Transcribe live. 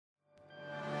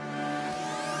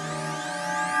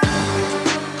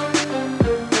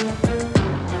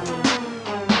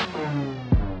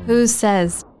Who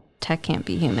says tech can't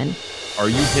be human? Are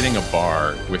you hitting a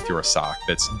bar with your SOC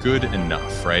that's good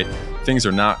enough, right? Things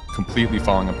are not completely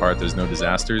falling apart. There's no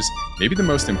disasters. Maybe the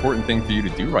most important thing for you to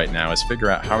do right now is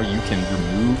figure out how you can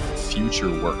remove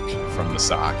future work from the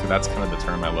SOC. That's kind of the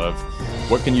term I love.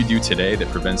 What can you do today that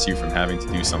prevents you from having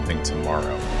to do something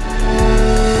tomorrow?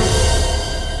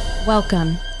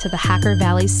 Welcome to the Hacker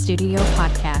Valley Studio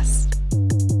podcast.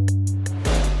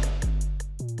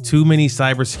 Too many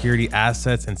cybersecurity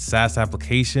assets and SaaS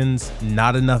applications,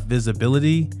 not enough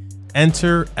visibility?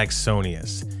 Enter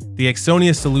Axonius. The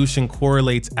Axonius solution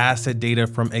correlates asset data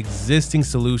from existing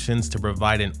solutions to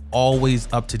provide an always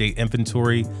up-to-date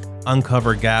inventory,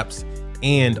 uncover gaps,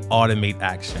 and automate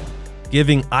action,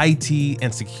 giving IT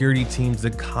and security teams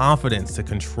the confidence to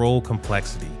control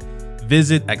complexity.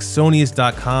 Visit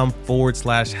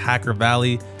axonius.com/Hacker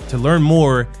Valley to learn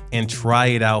more and try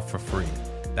it out for free.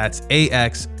 That's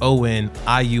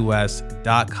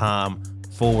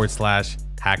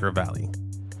AXONIUS.com/Hacker Valley.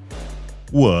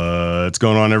 What's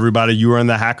going on, everybody? You are in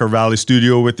the Hacker Valley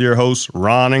studio with your hosts,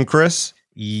 Ron and Chris.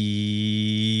 Yes,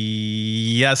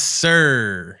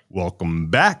 sir. Welcome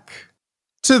back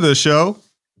to the show.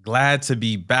 Glad to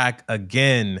be back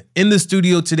again. In the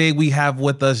studio today, we have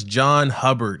with us John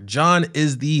Hubbard. John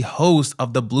is the host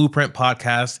of the Blueprint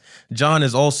podcast. John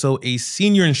is also a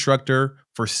senior instructor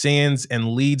for SANS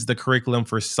and leads the curriculum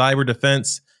for cyber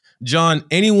defense. John,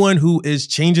 anyone who is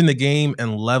changing the game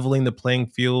and leveling the playing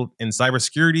field in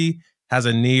cybersecurity has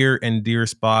a near and dear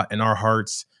spot in our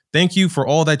hearts. Thank you for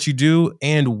all that you do,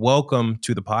 and welcome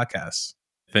to the podcast.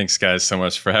 Thanks, guys, so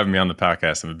much for having me on the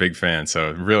podcast. I'm a big fan,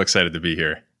 so real excited to be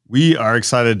here. We are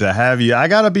excited to have you. I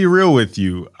got to be real with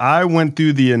you. I went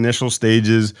through the initial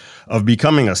stages of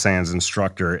becoming a SANS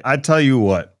instructor. I tell you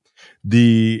what,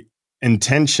 the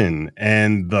intention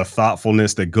and the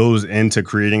thoughtfulness that goes into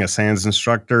creating a SANS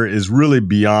instructor is really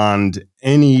beyond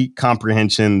any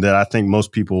comprehension that I think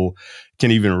most people can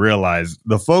even realize.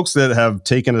 The folks that have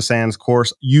taken a SANS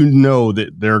course, you know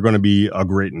that they're going to be a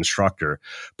great instructor,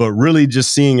 but really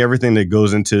just seeing everything that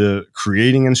goes into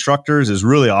creating instructors is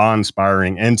really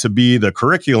awe-inspiring. And to be the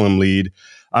curriculum lead,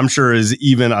 I'm sure is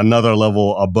even another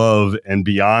level above and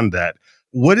beyond that.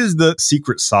 What is the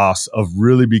secret sauce of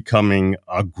really becoming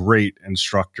a great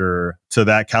instructor to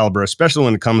that caliber, especially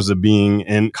when it comes to being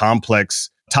in complex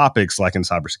topics like in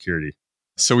cybersecurity?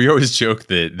 So we always joke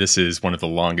that this is one of the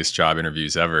longest job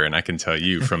interviews ever. And I can tell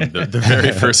you from the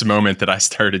very first moment that I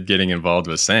started getting involved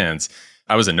with SANS,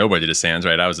 I was a nobody to SANS,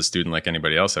 right? I was a student like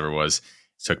anybody else ever was.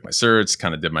 Took my certs,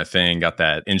 kind of did my thing, got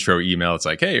that intro email. It's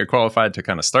like, hey, you're qualified to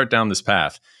kind of start down this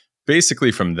path.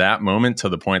 Basically, from that moment to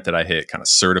the point that I hit kind of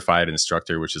certified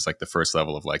instructor, which is like the first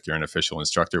level of like you're an official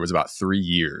instructor, was about 3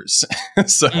 years.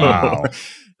 So wow.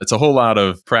 It's a whole lot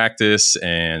of practice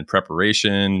and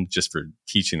preparation just for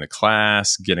teaching the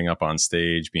class, getting up on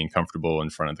stage, being comfortable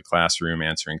in front of the classroom,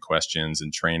 answering questions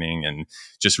and training, and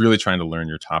just really trying to learn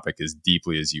your topic as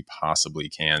deeply as you possibly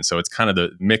can. So it's kind of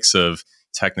the mix of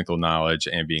technical knowledge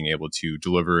and being able to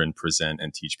deliver and present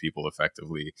and teach people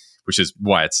effectively, which is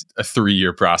why it's a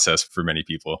 3-year process for many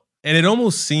people. And it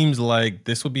almost seems like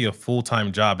this would be a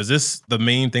full-time job. Is this the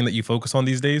main thing that you focus on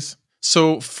these days?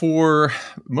 So for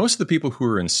most of the people who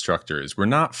are instructors, we're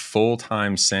not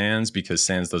full-time SANS because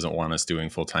SANS doesn't want us doing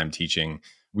full-time teaching.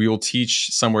 We will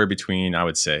teach somewhere between, I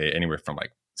would say, anywhere from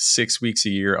like 6 weeks a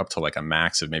year up to like a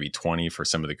max of maybe 20 for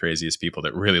some of the craziest people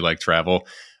that really like travel.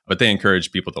 But they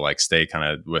encourage people to like stay kind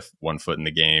of with one foot in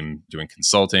the game, doing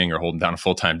consulting or holding down a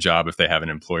full-time job if they have an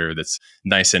employer that's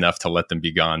nice enough to let them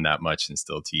be gone that much and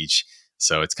still teach.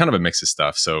 So it's kind of a mix of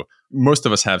stuff. So most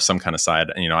of us have some kind of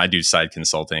side, I do side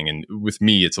consulting. And with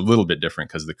me, it's a little bit different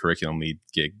because the curriculum lead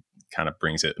gig kind of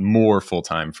brings it more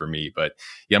full-time for me. But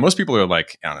yeah, most people are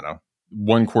like, I don't know,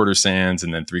 1/4 SANS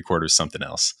and then 3/4 something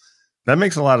else. That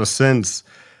makes a lot of sense.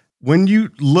 When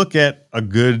you look at a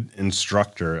good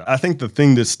instructor, I think the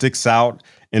thing that sticks out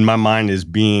in my mind is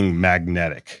being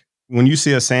magnetic. When you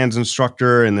see a SANS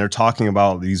instructor and they're talking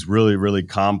about these really, really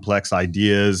complex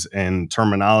ideas and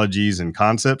terminologies and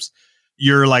concepts,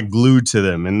 you're like glued to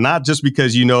them. And not just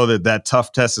because you know that that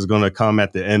tough test is going to come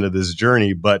at the end of this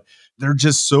journey, but they're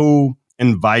just so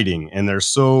inviting and they're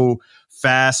so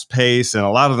fast paced. And a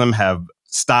lot of them have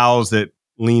styles that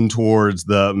lean towards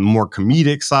the more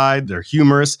comedic side. They're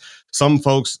humorous. Some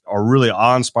folks are really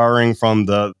awe-inspiring from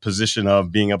the position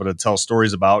of being able to tell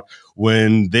stories about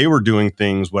when they were doing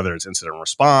things, whether it's incident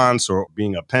response or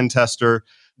being a pen tester.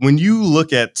 When you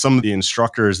look at some of the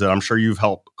instructors that I'm sure you've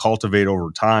helped cultivate over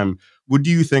time, what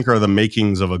do you think are the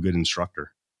makings of a good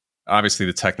instructor? Obviously,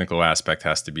 the technical aspect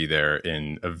has to be there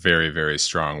in a very, very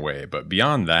strong way. But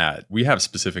beyond that, we have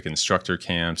specific instructor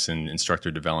camps and instructor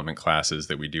development classes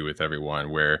that we do with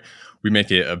everyone where we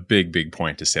make it a big, big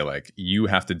point to say, like, you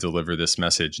have to deliver this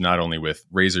message not only with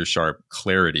razor sharp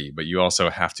clarity, but you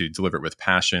also have to deliver it with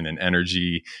passion and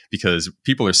energy because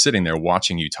people are sitting there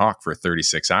watching you talk for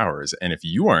 36 hours. And if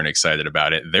you aren't excited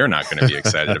about it, they're not going to be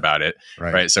excited about it.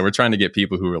 Right. So we're trying to get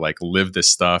people who are like live this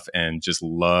stuff and just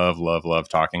love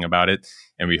talking about it.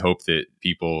 And we hope that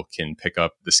people can pick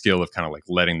up the skill of kind of like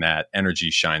letting that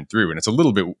energy shine through. And it's a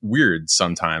little bit weird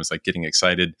sometimes, like getting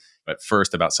excited at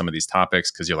first about some of these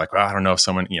topics because you're like, well, I don't know if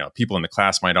someone, people in the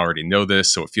class might already know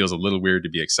this. So it feels a little weird to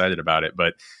be excited about it.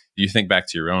 But you think back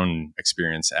to your own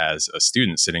experience as a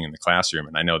student sitting in the classroom.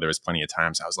 And I know there was plenty of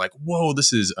times I was like, whoa,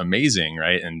 this is amazing,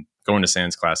 right? And going to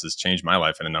SANS classes changed my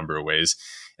life in a number of ways.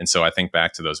 And so I think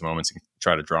back to those moments and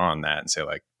try to draw on that and say,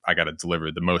 like, I got to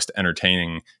deliver the most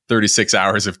entertaining 36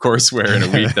 hours of courseware in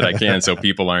a week that I can so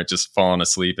people aren't just falling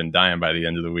asleep and dying by the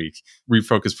end of the week. We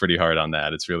focus pretty hard on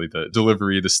that. It's really the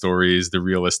delivery, the stories, the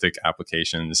realistic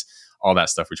applications, all that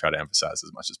stuff we try to emphasize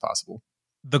as much as possible.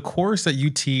 The course that you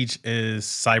teach is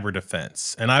cyber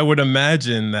defense. And I would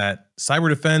imagine that cyber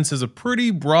defense is a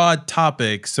pretty broad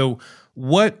topic. So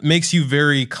what makes you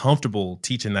very comfortable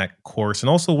teaching that course? And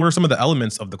also, what are some of the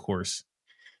elements of the course?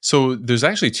 So there's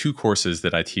actually two courses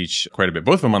that I teach quite a bit,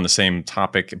 both of them on the same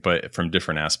topic, but from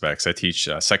different aspects. I teach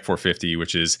Sec 450,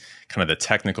 which is kind of the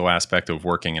technical aspect of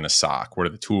working in a SOC. What are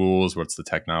the tools? What's the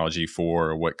technology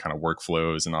for? What kind of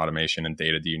workflows and automation and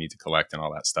data do you need to collect and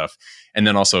all that stuff? And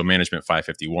then also Management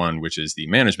 551, which is the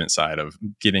management side of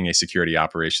getting a security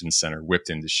operations center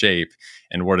whipped into shape.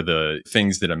 And what are the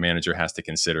things that a manager has to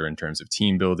consider in terms of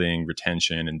team building,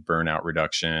 retention, and burnout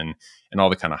reduction, and all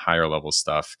the kind of higher level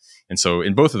stuff. And so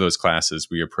in both of those classes,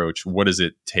 we approach what does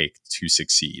it take to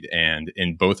succeed? And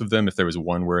in both of them, if there was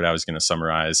one word I was going to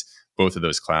summarize both of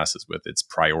those classes with, it's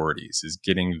priorities, is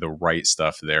getting the right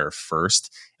stuff there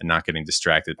first and not getting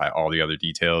distracted by all the other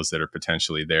details that are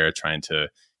potentially there trying to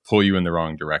pull you in the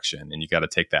wrong direction. And you got to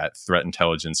take that threat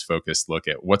intelligence focused look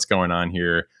at what's going on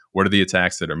here. What are the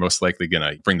attacks that are most likely going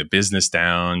to bring the business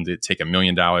down, to take $1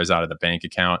 million out of the bank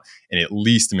account, and at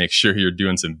least make sure you're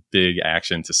doing some big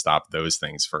action to stop those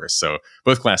things first. So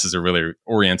both classes are really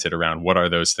oriented around what are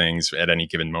those things at any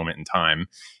given moment in time,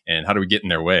 and how do we get in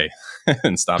their way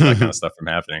and stop that kind of stuff from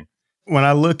happening. When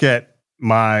I look at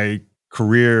my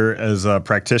career as a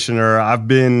practitioner, I've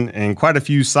been in quite a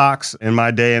few SOCs in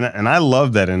my day, and I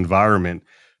love that environment.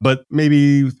 But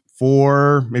maybe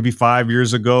 5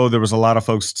 years ago, there was a lot of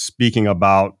folks speaking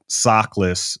about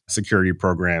SOC-less security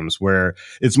programs, where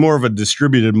it's more of a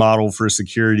distributed model for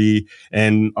security.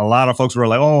 And a lot of folks were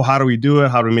like, oh, how do we do it?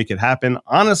 How do we make it happen?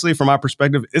 Honestly, from my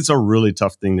perspective, it's a really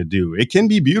tough thing to do. It can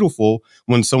be beautiful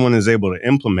when someone is able to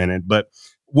implement it. But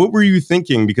what were you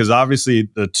thinking? Because obviously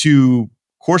the two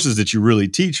courses that you really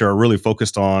teach are really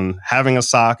focused on having a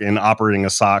SOC and operating a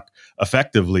SOC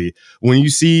effectively. When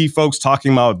you see folks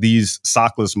talking about these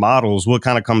SOC-less models, what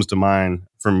kind of comes to mind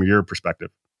from your perspective?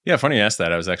 Yeah, funny you asked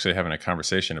that. I was actually having a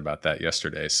conversation about that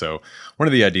yesterday. So one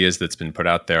of the ideas that's been put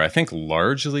out there, I think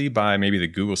largely by maybe the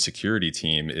Google security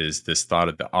team, is this thought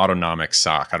of the autonomic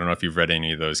SOC. I don't know if you've read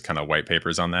any of those kind of white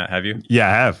papers on that. Have you? Yeah,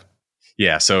 I have.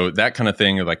 Yeah, so that kind of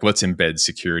thing, like let's embed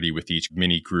security with each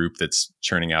mini group that's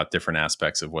churning out different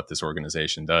aspects of what this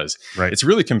organization does. Right. It's a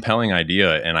really compelling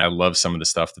idea, and I love some of the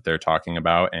stuff that they're talking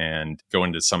about and go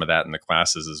into some of that in the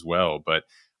classes as well. But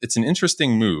it's an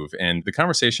interesting move. And the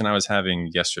conversation I was having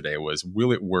yesterday was,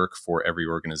 will it work for every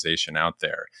organization out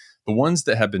there? The ones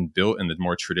that have been built in the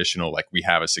more traditional, like we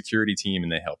have a security team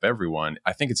and they help everyone,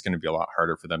 I think it's going to be a lot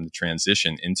harder for them to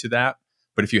transition into that.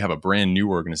 But if you have a brand new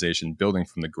organization building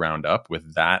from the ground up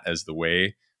with that as the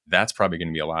way, that's probably going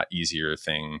to be a lot easier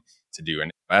thing to do.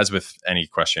 And as with any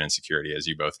question in security, as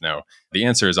you both know, the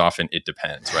answer is often it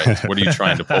depends, right? What are you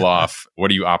trying to pull off? What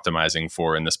are you optimizing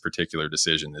for in this particular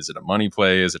decision? Is it a money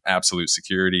play? Is it absolute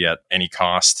security at any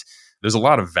cost? There's a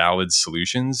lot of valid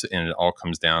solutions, and it all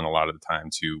comes down a lot of the time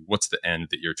to what's the end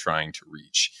that you're trying to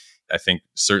reach. I think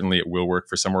certainly it will work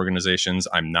for some organizations.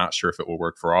 I'm not sure if it will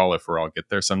work for all, if we'll all get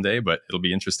there someday, but it'll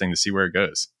be interesting to see where it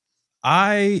goes.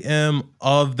 I am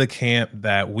of the camp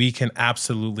that we can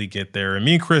absolutely get there. And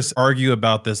me and Chris argue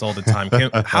about this all the time.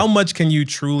 How much can you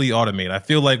truly automate? I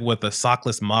feel like with the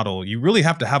SOC-less model, you really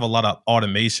have to have a lot of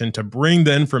automation to bring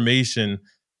the information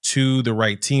to the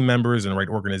right team members and right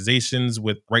organizations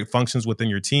with right functions within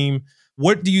your team.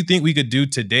 What do you think we could do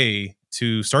today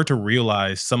to start to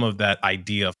realize some of that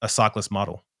idea of a SOC-less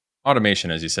model? Automation,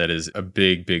 as you said, is a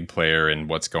big, big player in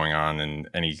what's going on in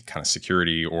any kind of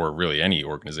security or really any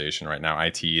organization right now,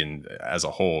 IT and as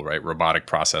a whole, right? Robotic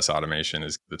process automation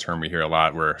is the term we hear a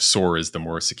lot, where SOAR is the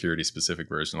more security specific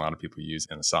version a lot of people use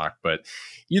in the SOC. But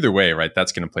either way, right,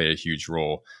 that's going to play a huge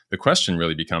role. The question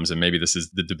really becomes, and maybe this is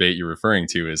the debate you're referring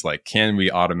to, is like, can we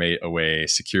automate away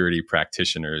security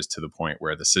practitioners to the point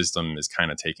where the system is kind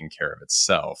of taking care of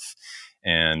itself?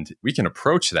 And we can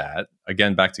approach that,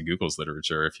 again, back to Google's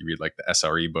literature. If you read like the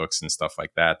SRE books and stuff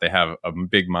like that, they have a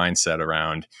big mindset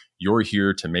around, you're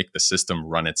here to make the system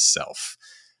run itself.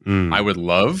 I would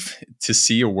love to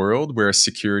see a world where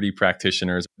security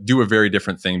practitioners do a very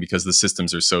different thing because the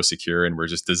systems are so secure and we're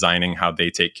just designing how they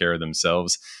take care of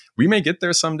themselves. We may get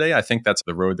there someday. I think that's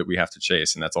the road that we have to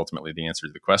chase. And that's ultimately the answer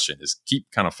to the question, is keep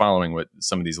kind of following what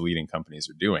some of these leading companies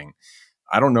are doing.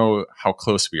 I don't know how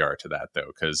close we are to that, though,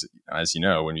 because as you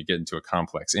know, when you get into a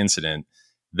complex incident,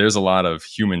 there's a lot of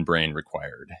human brain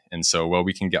required. And so while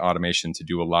we can get automation to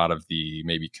do a lot of the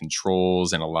maybe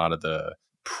controls and a lot of the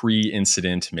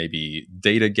pre-incident, maybe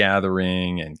data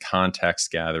gathering and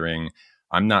context gathering,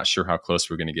 I'm not sure how close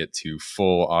we're going to get to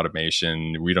full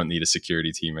automation. We don't need a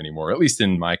security team anymore, at least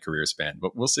in my career span,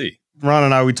 but we'll see. Ron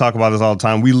and I, we talk about this all the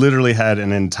time. We literally had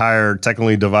an entire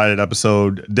Technically Divided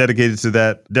episode dedicated to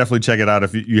that. Definitely check it out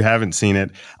if you haven't seen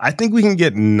it. I think we can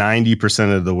get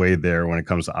 90% of the way there when it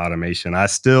comes to automation. I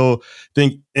still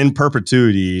think in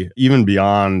perpetuity, even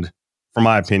beyond, for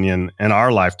my opinion, in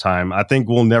our lifetime, I think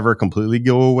we'll never completely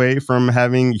go away from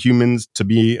having humans to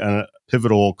be a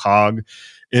pivotal cog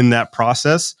in that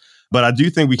process. But I do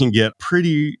think we can get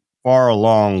pretty far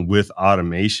along with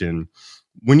automation.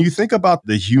 When you think about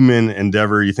the human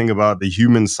endeavor, you think about the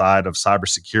human side of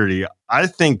cybersecurity, I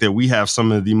think that we have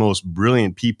some of the most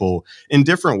brilliant people in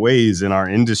different ways in our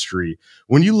industry.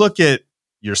 When you look at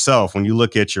yourself, when you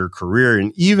look at your career,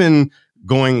 and even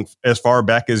going as far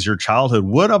back as your childhood,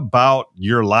 what about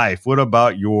your life? What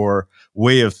about your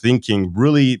way of thinking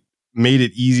really made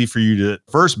it easy for you to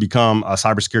first become a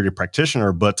cybersecurity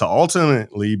practitioner, but to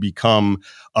ultimately become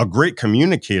a great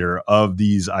communicator of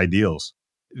these ideals?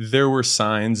 There were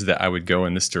signs that I would go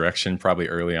in this direction probably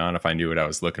early on if I knew what I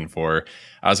was looking for.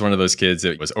 I was one of those kids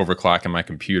that was overclocking my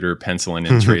computer, penciling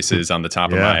in traces on the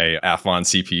top of my Athlon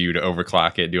CPU to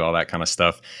overclock it, do all that kind of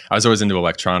stuff. I was always into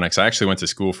electronics. I actually went to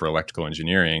school for electrical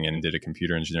engineering and did a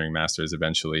computer engineering master's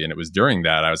eventually. And it was during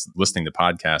that I was listening to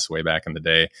podcasts way back in the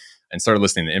day and started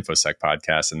listening to InfoSec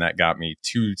podcasts. And that got me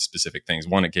two specific things.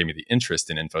 One, it gave me the interest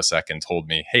in InfoSec and told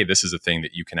me, hey, this is a thing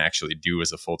that you can actually do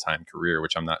as a full-time career,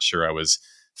 which I'm not sure I was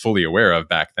fully aware of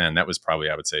back then. That was probably,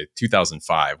 I would say,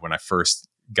 2005 when I first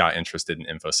got interested in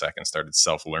InfoSec and started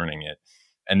self-learning it.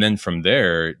 And then from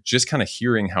there, just kind of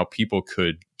hearing how people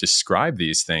could describe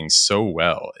these things so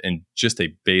well in just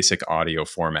a basic audio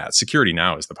format. Security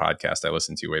Now is the podcast I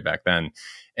listened to way back then.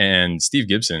 And Steve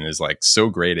Gibson is like so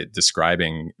great at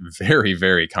describing very,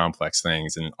 very complex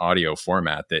things in audio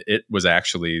format that it was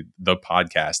actually the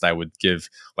podcast I would give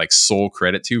like sole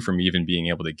credit to from even being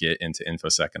able to get into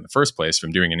InfoSec in the first place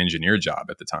from doing an engineer job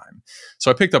at the time.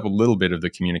 So I picked up a little bit of the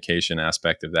communication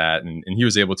aspect of that. And he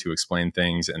was able to explain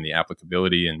things and the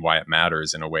applicability and why it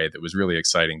matters in a way that was really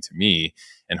exciting to me.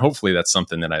 And hopefully that's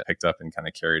something that I picked up and kind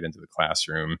of carried into the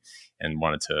classroom and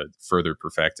wanted to further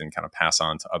perfect and kind of pass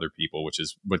on to other people, which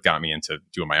is what got me into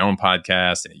doing my own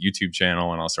podcast and a YouTube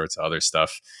channel and all sorts of other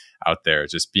stuff out there.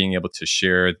 Just being able to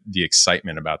share the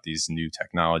excitement about these new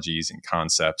technologies and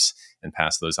concepts and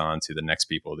pass those on to the next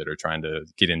people that are trying to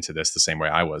get into this the same way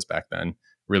I was back then.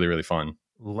 Really, really fun.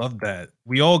 Love that.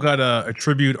 We all got to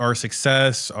attribute our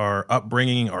success, our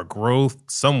upbringing, our growth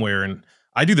somewhere. And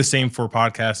I do the same for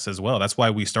podcasts as well. That's why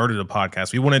we started a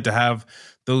podcast. We wanted to have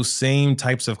those same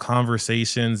types of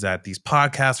conversations that these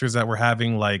podcasters that we're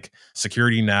having, like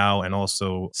Security Now and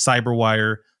also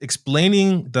CyberWire,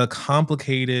 explaining the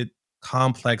complicated,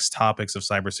 complex topics of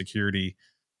cybersecurity.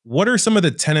 What are some of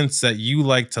the tenets that you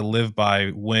like to live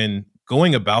by when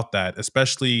going about that,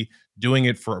 especially doing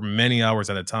it for many hours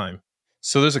at a time?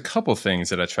 So there's a couple things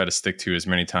that I try to stick to as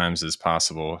many times as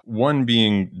possible. One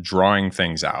being drawing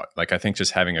things out. Like I think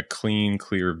just having a clean,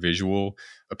 clear visual,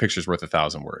 a picture's worth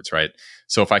 1,000 words, right?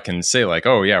 So if I can say like,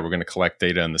 oh yeah, we're going to collect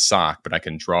data in the SOC, but I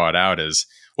can draw it out as,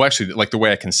 well, actually, like the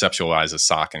way I conceptualize a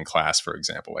SOC in class, for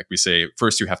example, like we say,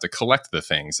 first you have to collect the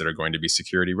things that are going to be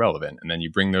security relevant. And then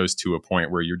you bring those to a point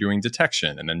where you're doing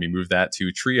detection. And then we move that to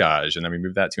triage. And then we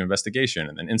move that to investigation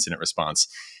and then incident response.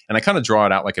 And I kind of draw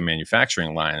it out like a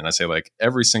manufacturing line. And I say like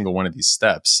every single one of these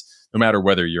steps, no matter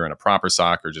whether you're in a proper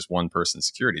SOC or just one person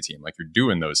security team, like you're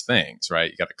doing those things, right?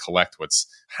 You got to collect what's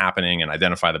happening and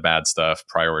identify the bad stuff,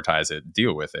 prioritize it,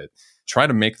 deal with it. try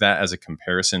to make that as a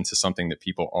comparison to something that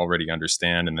people already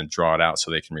understand and then draw it out so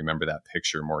they can remember that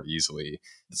picture more easily.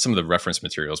 Some of the reference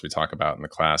materials we talk about in the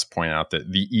class point out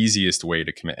that the easiest way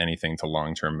to commit anything to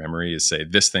long-term memory is say,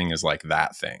 this thing is like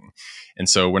that thing. And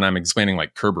so when I'm explaining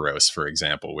like Kerberos, for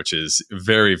example, which is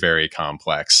very, very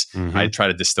complex, I try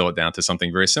to distill it down to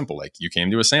something very simple. Like you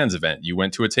came to a SANS event, you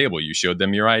went to a table, you showed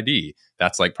them your ID.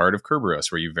 That's like part of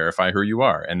Kerberos where you verify who you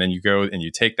are. And then you go and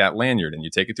you take that lanyard and you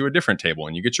take it to a different table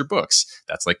and you get your books.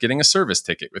 That's like getting a service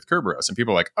ticket with Kerberos. And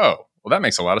people are like, oh, well, that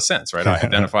makes a lot of sense, right? I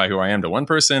identify who I am to one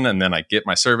person and then I get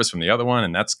my service from the other one.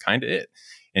 And that's kind of it.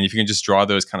 And if you can just draw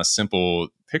those kind of simple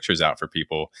pictures out for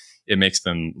people, it makes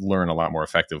them learn a lot more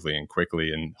effectively and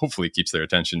quickly and hopefully keeps their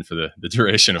attention for the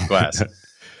duration of class.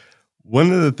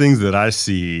 One of the things that I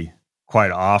see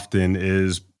quite often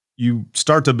is you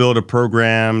start to build a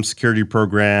program, security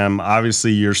program.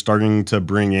 Obviously, you're starting to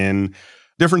bring in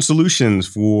different solutions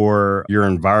for your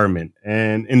environment.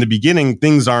 And in the beginning,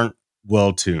 things aren't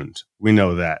well tuned. We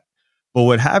know that. But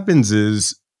what happens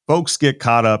is folks get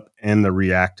caught up in the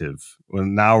reactive.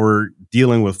 When now we're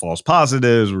dealing with false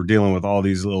positives, we're dealing with all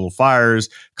these little fires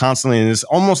constantly. And it's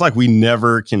almost like we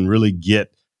never can really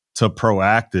get to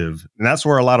proactive. And that's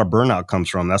where a lot of burnout comes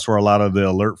from. That's where a lot of the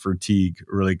alert fatigue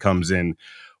really comes in.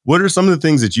 What are some of the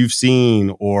things that you've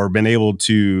seen or been able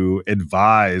to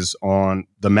advise on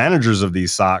the managers of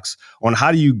these SOCs on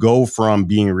how do you go from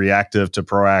being reactive to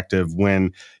proactive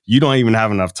when you don't even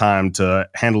have enough time to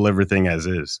handle everything as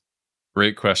is?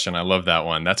 Great question. I love that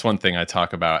one. That's one thing I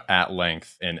talk about at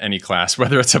length in any class,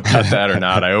 whether it's about that or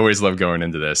not. I always love going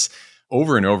into this.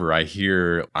 Over and over, I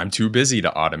hear, I'm too busy to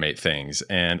automate things.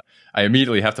 And I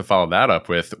immediately have to follow that up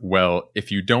with, well,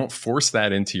 if you don't force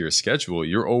that into your schedule,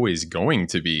 you're always going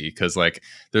to be, because like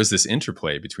there's this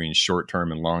interplay between short-term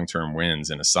and long-term wins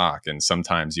in a SOC. And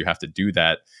sometimes you have to do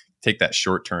that, take that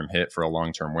short-term hit for a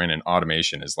long-term win. And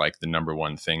automation is like the number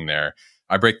one thing there.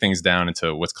 I break things down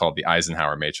into what's called the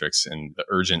Eisenhower matrix and the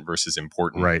urgent versus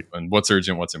important, right? And what's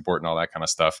urgent, what's important, all that kind of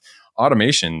stuff.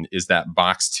 Automation is that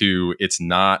box two. It's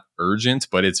not urgent,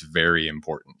 but it's very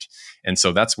important. And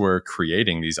so that's where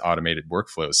creating these automated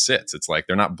workflows sits. It's like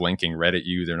they're not blinking red at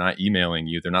you. They're not emailing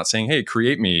you. They're not saying, hey,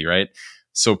 create me, right?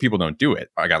 So people don't do it.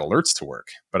 I got alerts to work,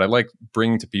 but I like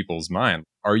bringing to people's mind,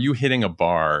 are you hitting a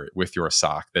bar with your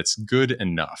SOC that's good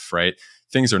enough, right?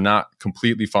 Things are not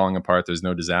completely falling apart. There's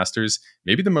no disasters.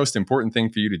 Maybe the most important thing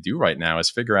for you to do right now is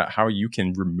figure out how you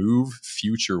can remove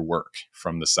future work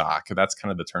from the SOC. That's kind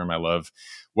of the term I love.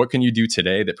 What can you do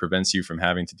today that prevents you from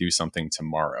having to do something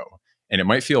tomorrow? And it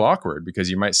might feel awkward because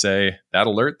you might say, that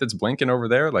alert that's blinking over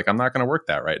there, like I'm not going to work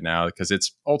that right now because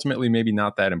it's ultimately maybe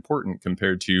not that important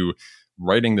compared to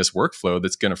writing this workflow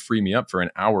that's going to free me up for an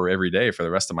hour every day for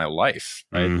the rest of my life,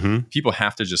 right? People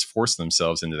have to just force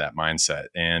themselves into that mindset.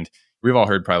 And we've all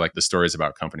heard probably like the stories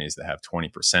about companies that have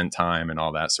 20% time and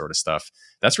all that sort of stuff.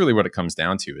 That's really what it comes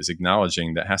down to, is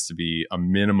acknowledging that has to be a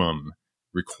minimum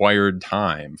required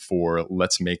time for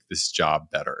let's make this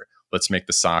job better. Let's make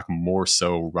the SOC more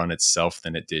so run itself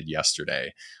than it did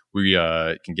yesterday. We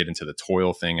can get into the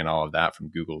toil thing and all of that from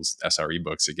Google's SRE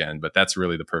books again, but that's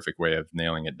really the perfect way of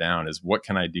nailing it down is what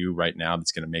can I do right now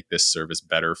that's going to make this service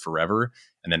better forever,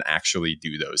 and then actually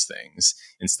do those things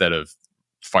instead of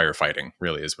firefighting,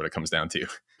 really is what it comes down to.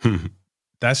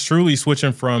 That's truly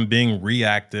switching from being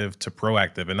reactive to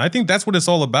proactive. And I think that's what it's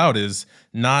all about, is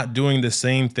not doing the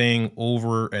same thing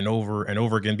over and over and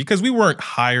over again, because we weren't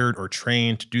hired or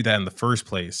trained to do that in the first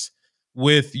place.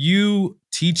 With you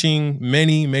teaching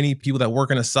many, many people that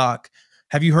work in a SOC,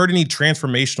 have you heard any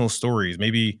transformational stories?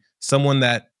 Maybe someone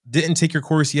that didn't take your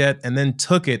course yet and then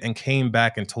took it and came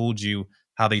back and told you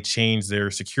how they changed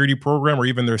their security program or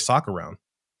even their SOC around?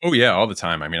 Oh, yeah, all the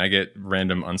time. I mean, I get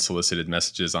random unsolicited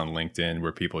messages on LinkedIn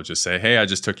where people just say, hey, I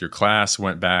just took your class,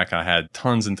 went back. I had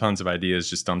tons and tons of ideas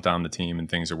just dumped on the team and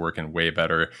things are working way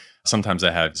better. Sometimes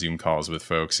I have Zoom calls with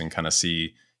folks and kind of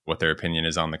see what their opinion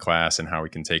is on the class and how we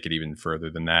can take it even further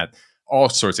than that. All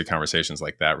sorts of conversations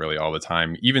like that really all the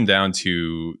time, even down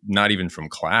to not even from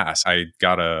class. I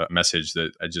got a message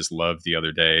that I just loved the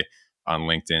other day on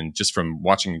LinkedIn just from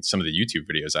watching some of the YouTube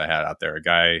videos I had out there. A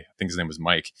guy, I think his name was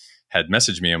Mike, had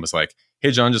messaged me and was like,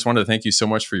 hey, John, just wanted to thank you so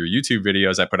much for your YouTube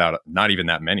videos. I put out not even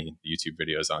that many YouTube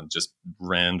videos on just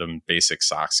random basic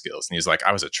SOC skills. And he's like,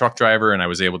 I was a truck driver and I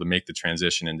was able to make the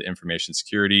transition into information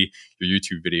security. Your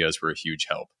YouTube videos were a huge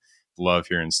help. Love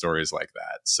hearing stories like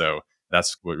that. So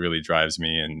that's what really drives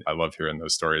me. And I love hearing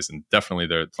those stories. And definitely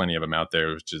there are plenty of them out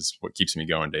there, which is what keeps me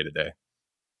going day to day.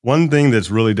 One thing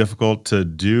that's really difficult to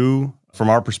do from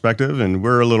our perspective, and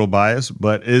we're a little biased,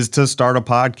 but is to start a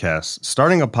podcast.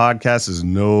 Starting a podcast is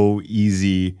no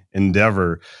easy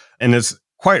endeavor. And it's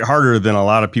quite harder than a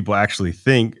lot of people actually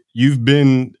think. You've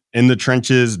been in the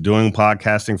trenches doing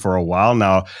podcasting for a while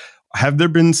now. Have there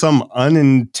been some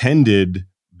unintended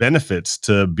benefits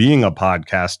to being a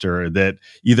podcaster that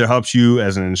either helps you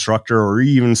as an instructor or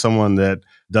even someone that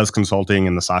does consulting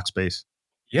in the SOC space?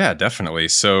 Yeah, definitely.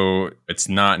 So it's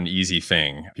not an easy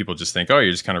thing. People just think, oh,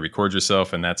 you just kind of record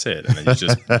yourself and that's it. And then you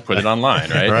just put it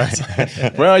online, right?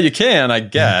 Right. Well, you can, I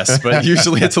guess, but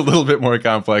usually it's a little bit more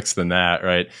complex than that,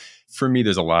 right? For me,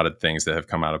 there's a lot of things that have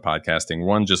come out of podcasting.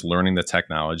 One, just learning the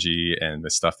technology and the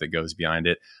stuff that goes behind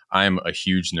it. I'm a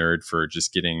huge nerd for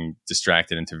just getting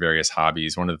distracted into various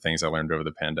hobbies. One of the things I learned over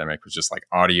the pandemic was just like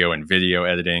audio and video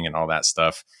editing and all that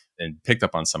stuff, and picked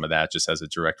up on some of that just as a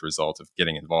direct result of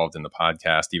getting involved in the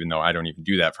podcast, even though I don't even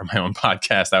do that for my own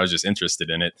podcast. I was just interested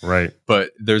in it. Right.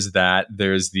 But there's that.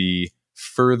 There's the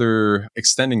further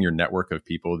extending your network of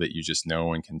people that you just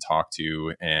know and can talk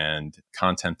to, and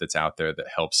content that's out there that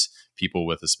helps people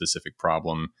with a specific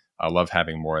problem. I love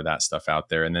having more of that stuff out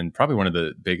there. And then probably one of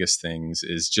the biggest things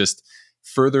is just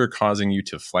further causing you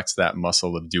to flex that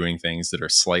muscle of doing things that are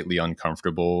slightly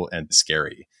uncomfortable and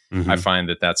scary. Mm-hmm. I find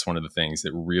that that's one of the things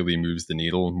that really moves the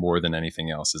needle more than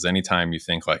anything else. Is anytime you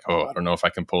think like, oh, I don't know if I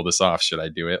can pull this off, should I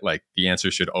do it? Like the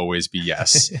answer should always be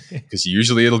yes, because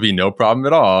usually it'll be no problem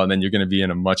at all. And then you're going to be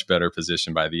in a much better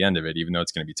position by the end of it, even though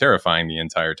it's going to be terrifying the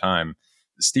entire time.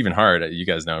 Stephen Hart, you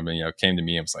guys know him, came to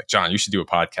me and was like, John, you should do a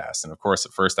podcast. And of course,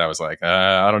 at first I was like,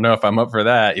 I don't know if I'm up for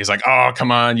that. He was like, oh,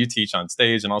 come on, you teach on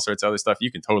stage and all sorts of other stuff.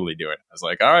 You can totally do it. I was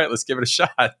like, all right, let's give it a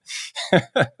shot.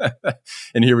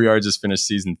 And here we are, just finished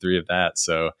season 3 of that.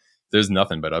 So there's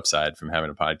nothing but upside from having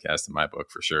a podcast in my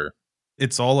book, for sure.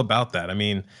 It's all about that. I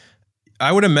mean,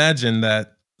 I would imagine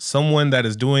that someone that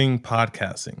is doing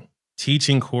podcasting,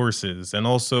 teaching courses, and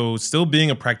also still being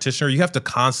a practitioner, you have to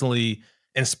constantly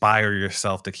inspire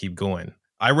yourself to keep going.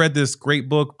 I read this great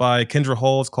book by Kendra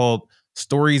Hall. It's called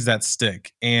Stories That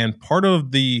Stick. And part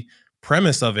of the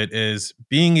premise of it is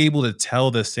being able to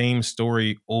tell the same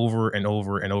story over and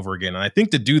over and over again. And I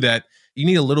think to do that, you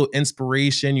need a little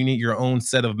inspiration. You need your own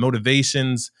set of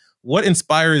motivations. What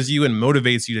inspires you and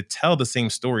motivates you to tell the same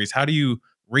stories? How do you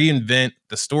reinvent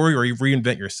the story, or you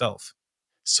reinvent yourself?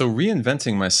 So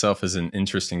reinventing myself is an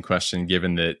interesting question,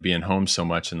 given that being home so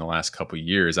much in the last couple of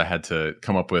years, I had to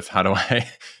come up with, how do I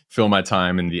fill my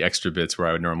time in the extra bits where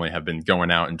I would normally have been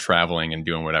going out and traveling and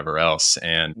doing whatever else.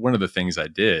 And one of the things I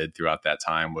did throughout that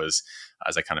time was,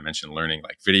 as I kind of mentioned, learning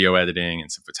like video editing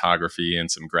and some photography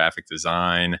and some graphic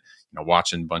design,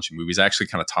 watching a bunch of movies. I actually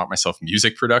kind of taught myself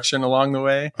music production along the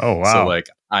way. Oh, wow. So like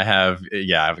I've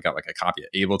got like a copy of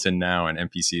Ableton now and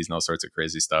MPCs and all sorts of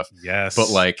crazy stuff. Yes. But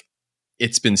like,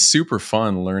 it's been super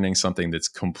fun learning something that's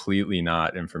completely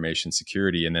not information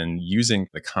security, and then using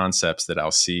the concepts that I'll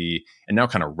see and now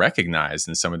kind of recognize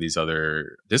in some of these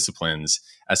other disciplines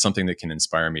as something that can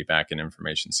inspire me back in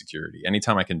information security.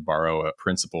 Anytime I can borrow a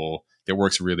principle that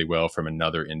works really well from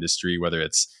another industry, whether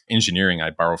it's engineering, I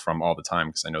borrow from all the time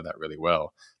because I know that really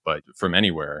well, but from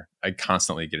anywhere, I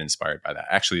constantly get inspired by that.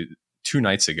 Actually, 2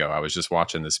 nights ago, I was just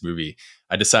watching this movie.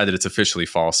 I decided it's officially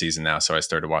fall season now, so I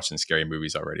started watching scary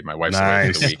movies already. My wife's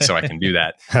away for the week, so I can do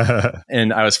that.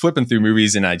 And I was flipping through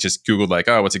movies, and I just Googled like,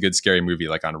 oh, what's a good scary movie,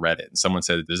 like on Reddit. And someone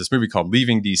said, there's this movie called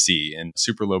Leaving DC, and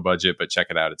super low budget, but check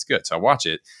it out, it's good. So I watch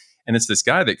it, and it's this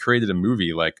guy that created a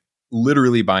movie like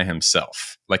literally by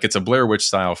himself. Like it's a Blair Witch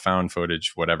style found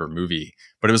footage, whatever movie,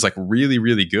 but it was like really,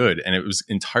 really good. And it was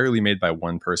entirely made by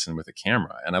one person with a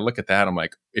camera. And I look at that, I'm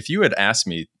like, if you had asked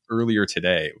me earlier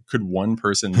today, could one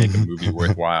person make a movie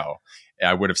worthwhile?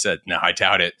 I would have said, no, I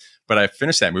doubt it. But I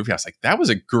finished that movie. I was like, that was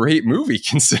a great movie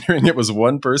considering it was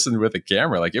one person with a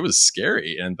camera. Like it was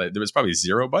scary and there was probably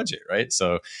zero budget, right?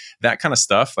 So that kind of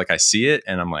stuff, like I see it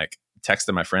and I'm like,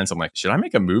 texting my friends, I'm like, should I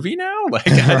make a movie now? Like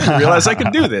I didn't realize I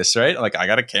could do this, right? Like I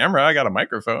got a camera, I got a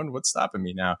microphone. What's stopping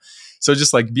me now? So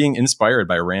just like being inspired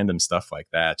by random stuff like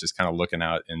that, just kind of looking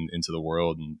out into the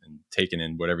world and taking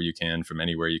in whatever you can from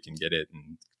anywhere you can get it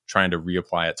and trying to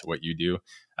reapply it to what you do.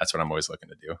 That's what I'm always looking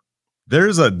to do.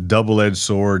 There's a double-edged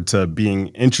sword to being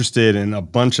interested in a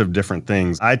bunch of different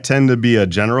things. I tend to be a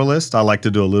generalist. I like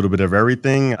to do a little bit of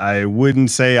everything. I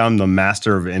wouldn't say I'm the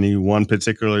master of any one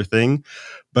particular thing,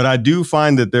 but I do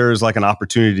find that there's like an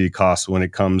opportunity cost when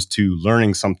it comes to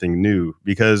learning something new,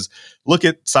 because look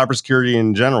at cybersecurity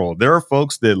in general. There are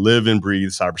folks that live and breathe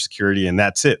cybersecurity and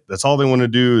that's it. That's all they want to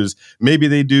do is maybe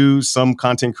they do some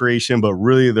content creation, but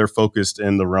really they're focused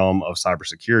in the realm of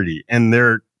cybersecurity and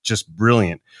they're just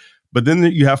brilliant. But then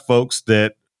you have folks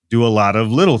that do a lot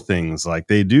of little things, like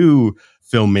they do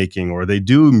filmmaking or they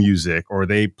do music or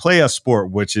they play a sport,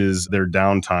 which is their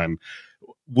downtime.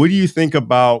 What do you think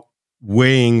about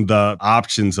weighing the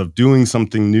options of doing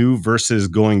something new versus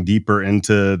going deeper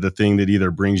into the thing that either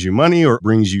brings you money or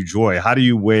brings you joy? How do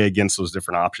you weigh against those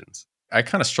different options? I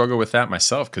kind of struggle with that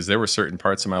myself because there were certain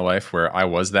parts of my life where I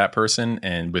was that person.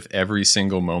 And with every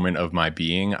single moment of my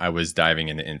being, I was diving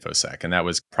into InfoSec. And that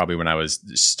was probably when I was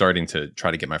starting to try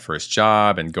to get my first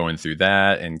job and going through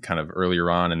that and kind of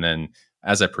earlier on. And then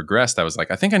as I progressed, I was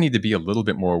like, I think I need to be a little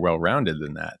bit more well-rounded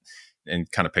than that,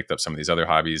 and kind of picked up some of these other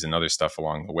hobbies and other stuff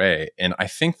along the way. And I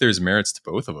think there's merits to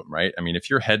both of them, right? I mean, if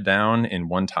you're head down in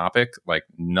one topic, like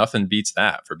nothing beats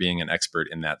that for being an expert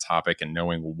in that topic and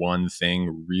knowing one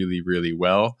thing really, really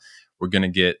well. We're going to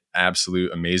get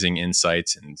absolute amazing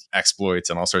insights and exploits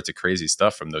and all sorts of crazy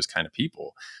stuff from those kind of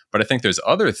people. But I think there's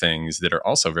other things that are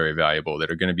also very valuable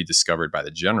that are going to be discovered by the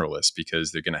generalist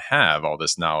because they're going to have all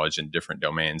this knowledge in different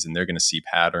domains and they're going to see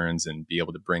patterns and be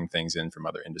able to bring things in from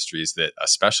other industries that a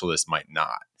specialist might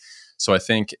not. So I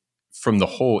think from the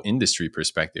whole industry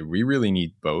perspective, we really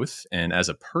need both. And as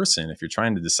a person, if you're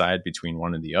trying to decide between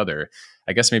one and the other,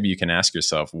 I guess maybe you can ask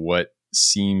yourself what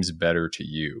seems better to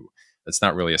you. That's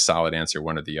not really a solid answer,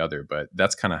 one or the other, but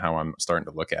that's kind of how I'm starting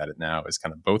to look at it now, is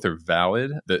kind of both are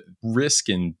valid. The risk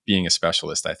in being a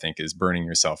specialist, I think, is burning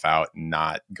yourself out,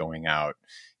 not going out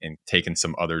and taking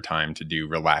some other time to do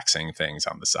relaxing things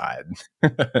on the side.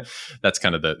 That's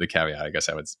kind of the caveat, I guess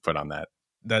I would put on that.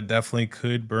 That definitely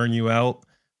could burn you out.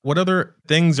 What other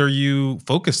things are you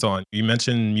focused on? You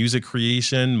mentioned music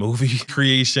creation, movie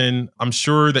creation. I'm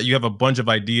sure that you have a bunch of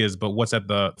ideas, but what's at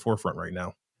the forefront right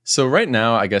now? So right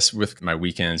now, I guess with my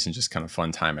weekends and just kind of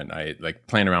fun time at night, like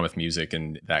playing around with music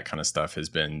and that kind of stuff has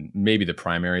been maybe the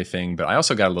primary thing. But I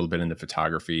also got a little bit into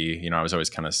photography. You know, I was always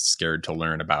kind of scared to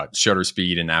learn about shutter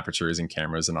speed and apertures and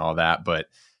cameras and all that. But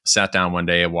sat down one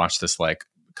day and watched this like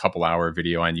couple hour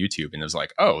video on YouTube and it was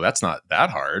like, oh, that's not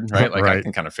that hard, right? Like I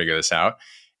can kind of figure this out.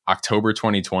 October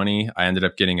 2020, I ended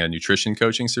up getting a nutrition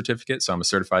coaching certificate. So I'm a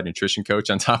certified nutrition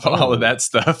coach on top of all of that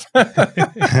stuff.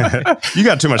 You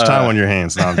got too much time on your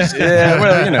hands. No, yeah,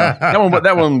 well, you know,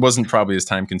 that one wasn't probably as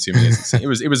time consuming as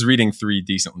it was reading 3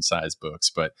 decent sized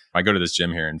books. But I go to this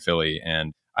gym here in Philly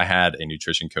and I had a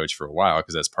nutrition coach for a while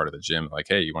because that's part of the gym. Like,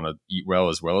 hey, you want to eat well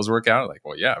as work out? Like,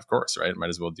 well, yeah, of course, right? Might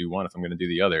as well do one if I'm going to do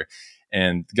the other.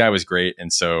 And the guy was great.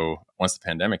 And so once the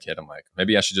pandemic hit, I'm like,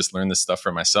 maybe I should just learn this stuff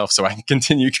for myself so I can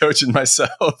continue coaching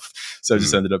myself. So I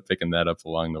just ended up picking that up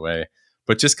along the way.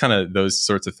 But just kind of those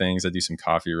sorts of things. I do some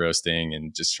coffee roasting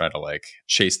and just try to like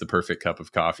chase the perfect cup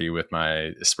of coffee with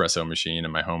my espresso machine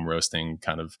and my home roasting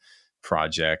kind of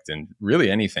project and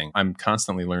really anything. I'm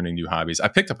constantly learning new hobbies. I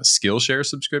picked up a Skillshare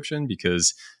subscription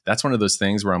because that's one of those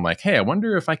things where I'm like, hey, I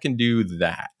wonder if I can do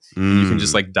that. You can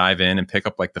just like dive in and pick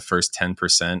up like the first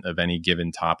 10% of any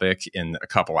given topic in a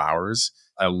couple hours.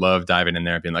 I love diving in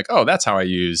there and being like, oh, that's how I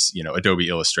use, you know, Adobe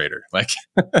Illustrator. Like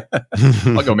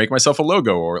I'll go make myself a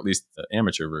logo or at least the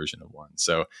amateur version of one.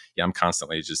 So yeah, I'm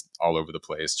constantly just all over the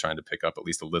place trying to pick up at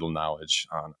least a little knowledge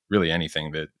on really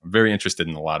anything. That I'm very interested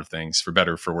in a lot of things, for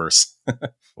better or for worse.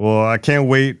 Well, I can't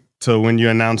wait till when you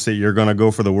announce that you're going to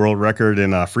go for the world record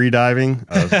in free diving.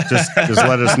 Just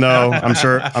let us know. I'm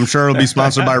sure it'll be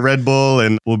sponsored by Red Bull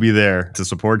and we'll be there to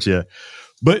support you.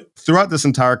 But throughout this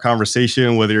entire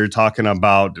conversation, whether you're talking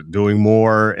about doing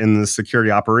more in the security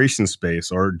operations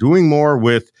space or doing more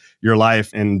with your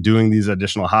life and doing these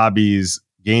additional hobbies,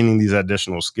 gaining these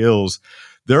additional skills,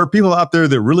 there are people out there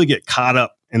that really get caught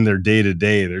up in their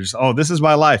day-to-day. There's, oh, this is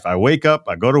my life. I wake up,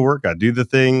 I go to work, I do the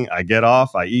thing, I get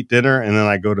off, I eat dinner, and then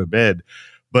I go to bed.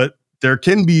 But there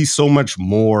can be so much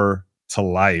more to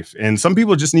life. And some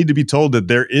people just need to be told that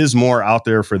there is more out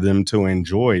there for them to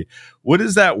enjoy. What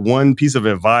is that one piece of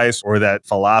advice or that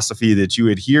philosophy that you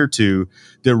adhere to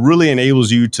that really enables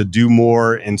you to do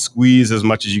more and squeeze as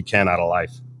much as you can out of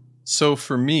life? So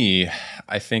for me,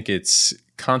 I think it's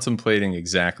contemplating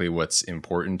exactly what's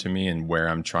important to me and where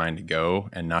I'm trying to go,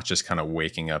 and not just kind of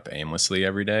waking up aimlessly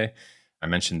every day. I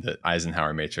mentioned the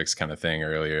Eisenhower matrix kind of thing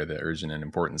earlier, the urgent and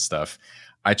important stuff.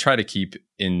 I try to keep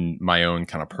in my own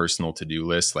kind of personal to-do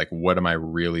list, like what am I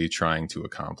really trying to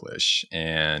accomplish,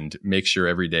 and make sure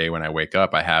every day when I wake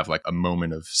up, I have like a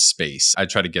moment of space. I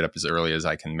try to get up as early as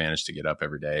I can manage to get up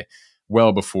every day,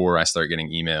 well before I start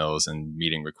getting emails and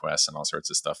meeting requests and all sorts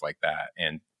of stuff like that.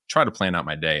 And try to plan out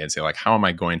my day and say, like, how am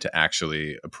I going to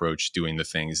actually approach doing the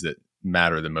things that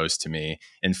matter the most to me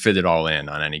and fit it all in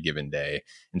on any given day,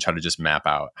 and try to just map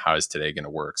out how is today going to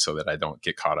work so that I don't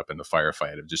get caught up in the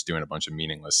firefight of just doing a bunch of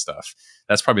meaningless stuff.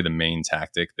 That's probably the main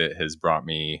tactic that has brought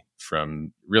me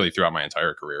from really throughout my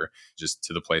entire career, just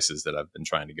to the places that I've been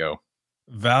trying to go.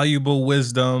 Valuable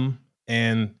wisdom.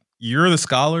 And you're the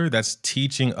scholar that's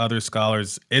teaching other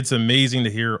scholars. It's amazing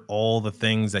to hear all the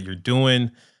things that you're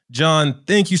doing. John,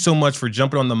 thank you so much for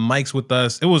jumping on the mics with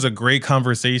us. It was a great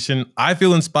conversation. I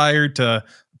feel inspired to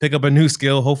pick up a new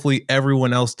skill. Hopefully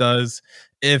everyone else does.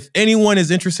 If anyone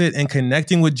is interested in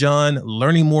connecting with John,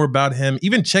 learning more about him,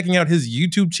 even checking out his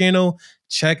YouTube channel,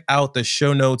 check out the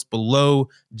show notes below.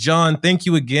 John, thank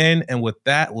you again. And with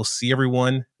that, we'll see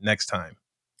everyone next time.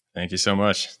 Thank you so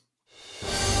much.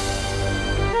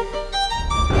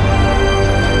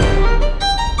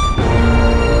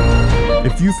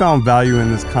 If you found value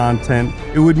in this content,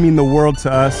 it would mean the world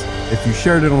to us if you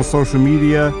shared it on social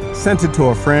media, sent it to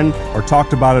a friend, or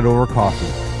talked about it over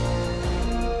coffee.